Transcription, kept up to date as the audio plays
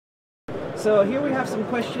So here we have some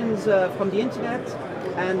questions from the internet,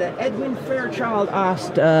 and Edwin Fairchild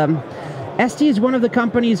asked, ST is one of the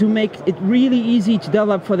companies who make it really easy to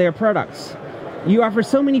develop for their products. You offer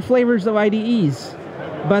so many flavors of IDEs,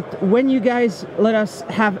 but when you guys let us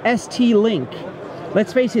have ST Link,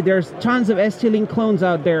 let's face it, there's tons of ST Link clones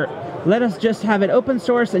out there. Let us just have it open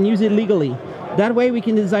source and use it legally. That way we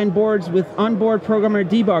can design boards with onboard programmer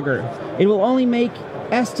debugger. It will only make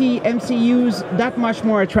ST MCUs that much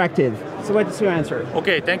more attractive. So what is your answer?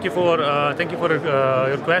 Okay, thank you for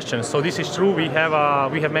your question. So this is true. We have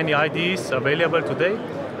many IDEs available today,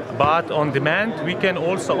 but on demand we can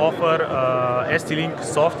also offer ST Link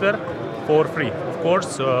software for free. Of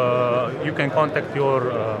course, you can contact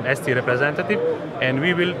your ST representative, and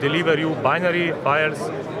we will deliver you binary files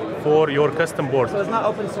for your custom board. So it's not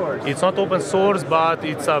open source? It's not open source, but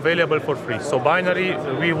it's available for free. So binary,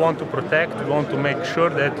 we want to protect, we want to make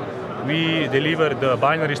sure that we deliver the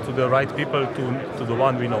binaries to the right people, to the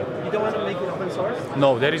one we know. You don't want to make it open source?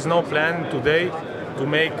 No, there is no plan today to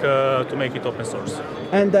make it open source.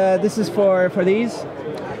 And this is for these?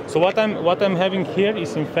 So what I'm having here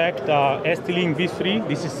is in fact ST Link V3.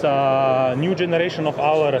 This is a new generation of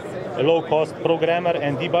our low-cost programmer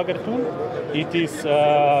and debugger tool. It is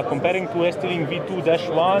comparing to ST Link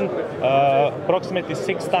V2-1 approximately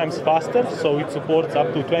 6 times faster. So it supports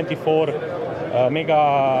up to 24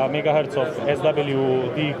 megahertz of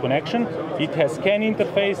SWD connection. It has CAN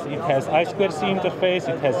interface, it has I2C interface,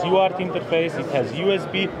 it has UART interface, it has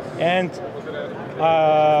USB and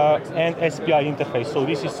SPI interface. So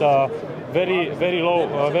this is a very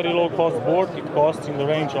low cost board. It costs in the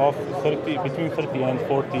range of between 30 and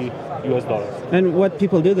 40 US dollars. And what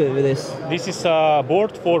people do with this? This is a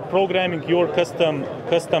board for programming your custom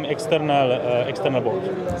external board.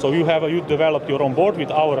 So you develop your own board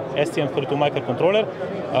with our STM32 microcontroller,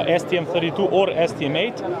 STM32 or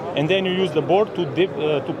STM8, and then you use the board to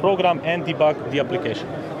program and debug the application.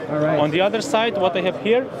 All right. On the other side, what I have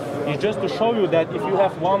here is just to show you that if you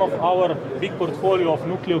have one of our big portfolio of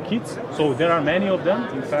Nucleo kits, so there are many of them,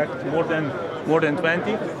 in fact more than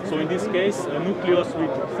 20. So in this case, Nucleos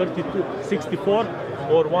with 3264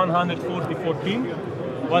 or 14014.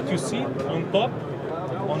 What you see on top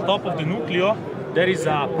of the Nucleo, there is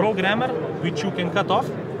a programmer which you can cut off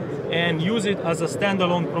and use it as a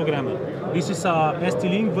standalone programmer. This is a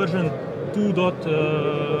ST Link version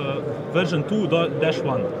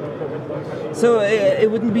 2.1. So it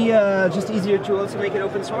wouldn't be just easier to also make it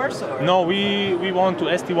open source? Or? No,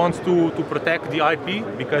 ST wants to protect the IP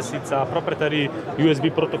because it's a proprietary USB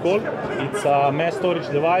protocol. It's a mass storage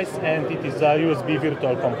device and it is a USB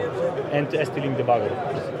virtual component and ST Link debugger.